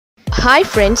Hi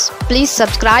friends, please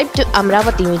subscribe to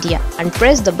Amaravathi Media and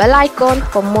press the bell icon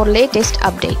for more latest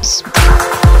updates.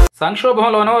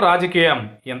 సంక్షోభంలోనూ రాజకీయం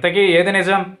ఇంతకీ ఏది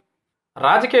నిజం?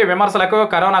 రాజకీయ విమర్శలకు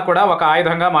కరోనా కూడా ఒక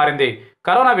ఆయుధంగా మారింది.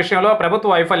 కరోనా విషయంలో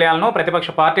ప్రభుత్వ వైఫల్యాలను ప్రతిపక్ష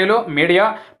పార్టీలు, మీడియా,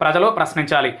 ప్రజలు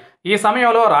ప్రశ్నించాలి. ఈ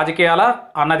సమయంలో రాజకీయాల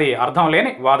అన్నది అర్థం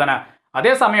లేని వాదన.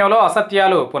 అదే సమయంలో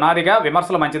అసత్యాలు పునాదిగా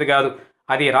విమర్శలు మంచిది కాదు.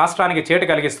 అది రాష్ట్రానికి చేటు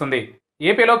కలిగిస్తుంది.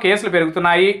 ఏపీలో కేసులు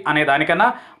పెరుగుతున్నాయి అనే దానికన్నా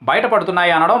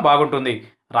బయటపడుతున్నాయి అనడం బాగుంటుంది.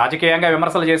 రాజకీయంగా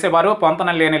విమర్శలు చేసేవారు పొంతన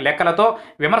లేని లెక్కలతో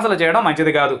విమర్శలు చేయడం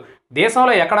మంచిది కాదు.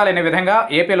 దేశంలో ఎక్కడా లేని విధంగా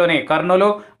ఏపీలోని కర్నూలు,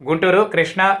 గుంటూరు,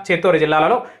 కృష్ణా, చిత్తూరు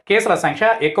జిల్లాలలో కేసుల సంఖ్య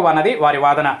ఎక్కువ అన్నది వారి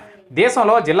వాదన.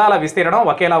 దేశంలో జిల్లాల విస్తీర్ణం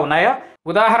ఒకేలా ఉన్నాయా?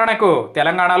 ఉదాహరణకు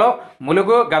తెలంగాణలో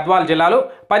ములుగు, గద్వాల్ జిల్లాలు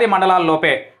 10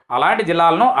 మండలాల్లోపే. అలాంటి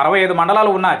జిల్లాలను 65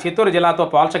 మండలాలు ఉన్న చిత్తూరు జిల్లాతో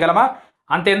పోల్చగలమా?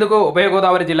 అంతెందుకు ఉభయ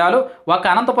గోదావరి జిల్లాలు ఒక్క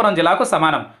అనంతపురం జిల్లాకు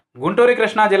సమానం. గుంటూరు,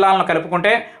 కృష్ణా జిల్లాలను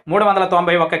కలుపుకుంటే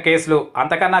 391 కేసులు.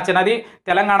 అంతకన్నా చిన్నది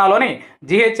తెలంగాణలోని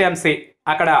జీహెచ్ఎంసీ,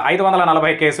 అక్కడ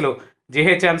 540 కేసులు.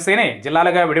 జీహెచ్ఎంసీని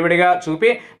జిల్లాలుగా విడివిడిగా చూపి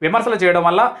విమర్శలు చేయడం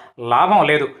వల్ల లాభం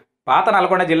లేదు. పాత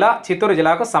నల్గొండ జిల్లా చిత్తూరు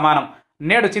జిల్లాకు సమానం.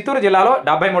 నేడు చిత్తూరు జిల్లాలో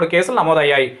 73 కేసులు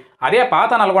నమోదయ్యాయి. అదే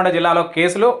పాత నల్గొండ జిల్లాలో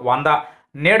కేసులు 100.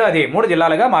 నేడు అది 3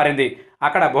 జిల్లాలుగా మారింది.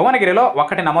 అక్కడ భువనగిరిలో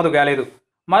 1 నమోదు కాలేదు.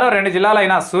 మరో 2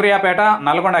 జిల్లాలైన సూర్యాపేట,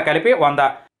 నల్గొండ కలిపి 100.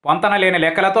 పొంతన లేని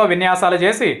లెక్కలతో విన్యాసాలు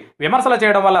చేసి విమర్శలు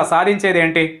చేయడం వల్ల సాధించేది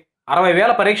ఏంటి?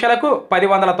 60,000 పరీక్షలకు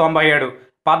 1097,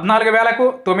 14,000కు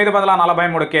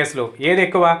 943 కేసులు. ఏది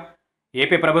ఎక్కువ?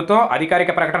 ఏపీ ప్రభుత్వం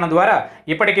అధికారిక ప్రకటన ద్వారా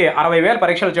ఇప్పటికీ 60,000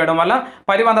 పరీక్షలు చేయడం వల్ల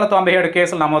 1097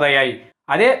 కేసులు నమోదయ్యాయి.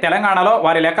 అదే తెలంగాణలో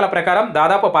వారి లెక్కల ప్రకారం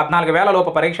దాదాపు 14,000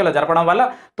 లోపు పరీక్షలు జరపడం వల్ల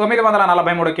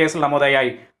 943 కేసులు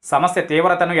నమోదయ్యాయి. సమస్య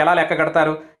తీవ్రతను ఎలా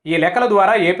లెక్కగడతారు? ఈ లెక్కల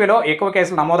ద్వారా ఏపీలో ఎక్కువ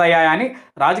కేసులు నమోదయ్యాయని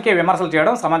రాజకీయ విమర్శలు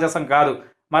చేయడం సమంజసం కాదు.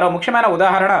 మరో ముఖ్యమైన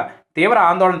ఉదాహరణ, తీవ్ర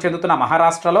ఆందోళన చెందుతున్న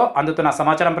మహారాష్ట్రలో అందుతున్న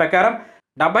సమాచారం ప్రకారం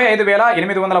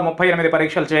 75,838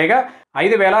 పరీక్షలు చేయగా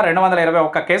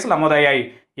 5,221 కేసులు నమోదయ్యాయి.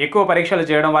 ఎక్కువ పరీక్షలు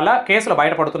చేయడం వల్ల కేసులు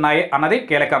బయటపడుతున్నాయి అన్నది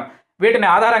కీలకం. వీటిని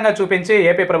ఆధారంగా చూపించి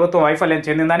ఏపీ ప్రభుత్వం వైఫల్యం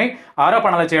చెందిందని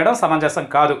ఆరోపణలు చేయడం సమంజసం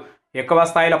కాదు. ఎక్కువ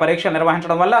స్థాయిలో పరీక్షలు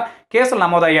నిర్వహించడం వల్ల కేసులు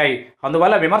నమోదయ్యాయి.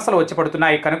 అందువల్ల విమర్శలు వచ్చి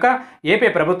పడుతున్నాయి. కనుక ఏపీ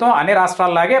ప్రభుత్వం అన్ని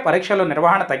రాష్ట్రాల్లాగే పరీక్షల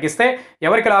నిర్వహణ తగ్గిస్తే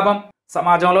ఎవరికి లాభం?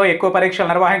 సమాజంలో ఎక్కువ పరీక్షలు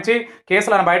నిర్వహించి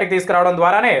కేసులను బయటకు తీసుకురావడం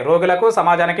ద్వారానే రోగులకు,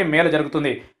 సమాజానికి మేలు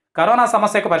జరుగుతుంది. కరోనా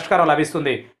సమస్యకు పరిష్కారం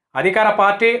లభిస్తుంది. అధికార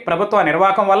పార్టీ, ప్రభుత్వ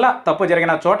నిర్వాహకం వల్ల తప్పు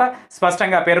జరిగిన చోట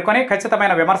స్పష్టంగా పేర్కొని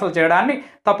ఖచ్చితమైన విమర్శలు చేయడాన్ని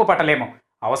తప్పు పట్టలేము,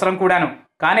 అవసరం కూడాను.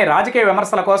 కానీ రాజకీయ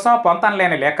విమర్శల కోసం పొంతన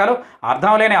లేని లెక్కలు,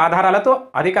 అర్థం లేని ఆధారాలతో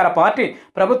అధికార పార్టీ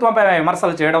ప్రభుత్వంపై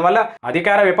విమర్శలు చేయడం వల్ల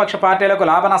అధికార, విపక్ష పార్టీలకు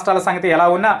లాభ నష్టాల సంగతి ఎలా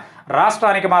ఉన్నా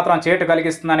రాష్ట్రానికి మాత్రం చేటు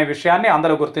కలిగిస్తుందనే విషయాన్ని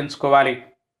అందరూ గుర్తుంచుకోవాలి.